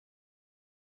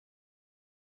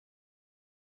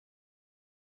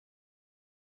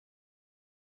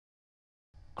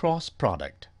Cross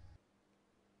product.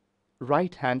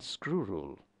 Right-hand screw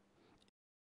rule.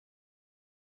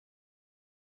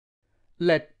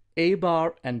 Let A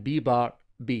bar and B bar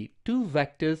be two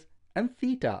vectors and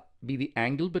theta be the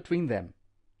angle between them.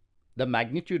 The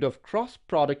magnitude of cross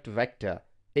product vector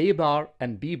A bar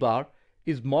and B bar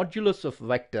is modulus of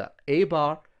vector A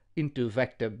bar into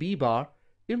vector B bar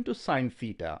into sine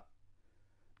theta.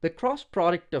 The cross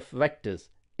product of vectors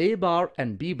A bar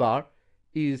and B bar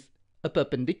is a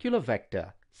perpendicular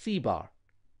vector C bar.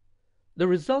 The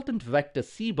resultant vector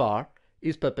C bar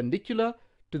is perpendicular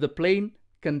to the plane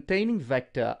containing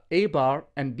vector A bar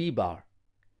and B bar.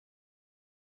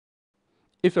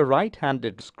 If a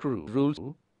right-handed screw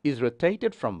rule is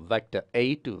rotated from vector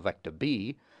A to vector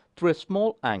B through a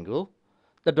small angle,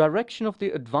 the direction of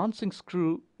the advancing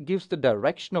screw gives the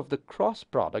direction of the cross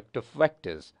product of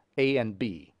vectors A and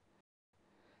B.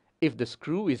 If the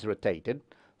screw is rotated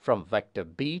from vector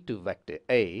B to vector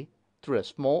A through a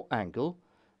small angle,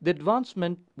 the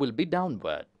advancement will be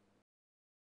downward.